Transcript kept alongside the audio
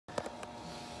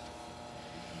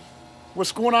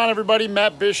What's going on, everybody?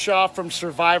 Matt Bischoff from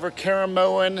Survivor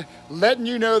Karamoan, letting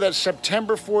you know that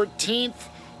September 14th,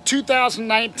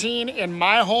 2019, in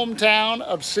my hometown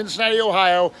of Cincinnati,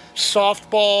 Ohio,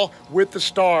 softball with the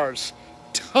stars.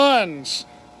 Tons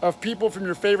of people from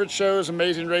your favorite shows,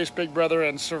 Amazing Race, Big Brother,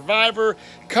 and Survivor,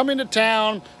 coming to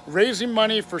town, raising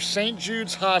money for St.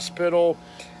 Jude's Hospital.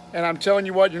 And I'm telling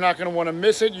you what, you're not going to want to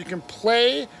miss it. You can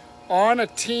play on a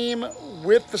team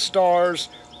with the stars,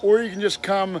 or you can just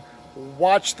come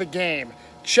watch the game.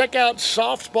 Check out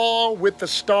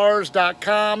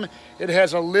softballwiththestars.com. It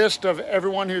has a list of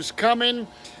everyone who's coming,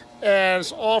 and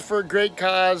it's all for a great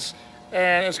cause,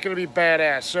 and it's going to be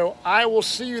badass. So I will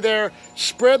see you there.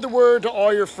 Spread the word to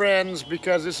all your friends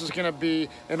because this is going to be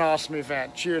an awesome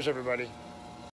event. Cheers, everybody.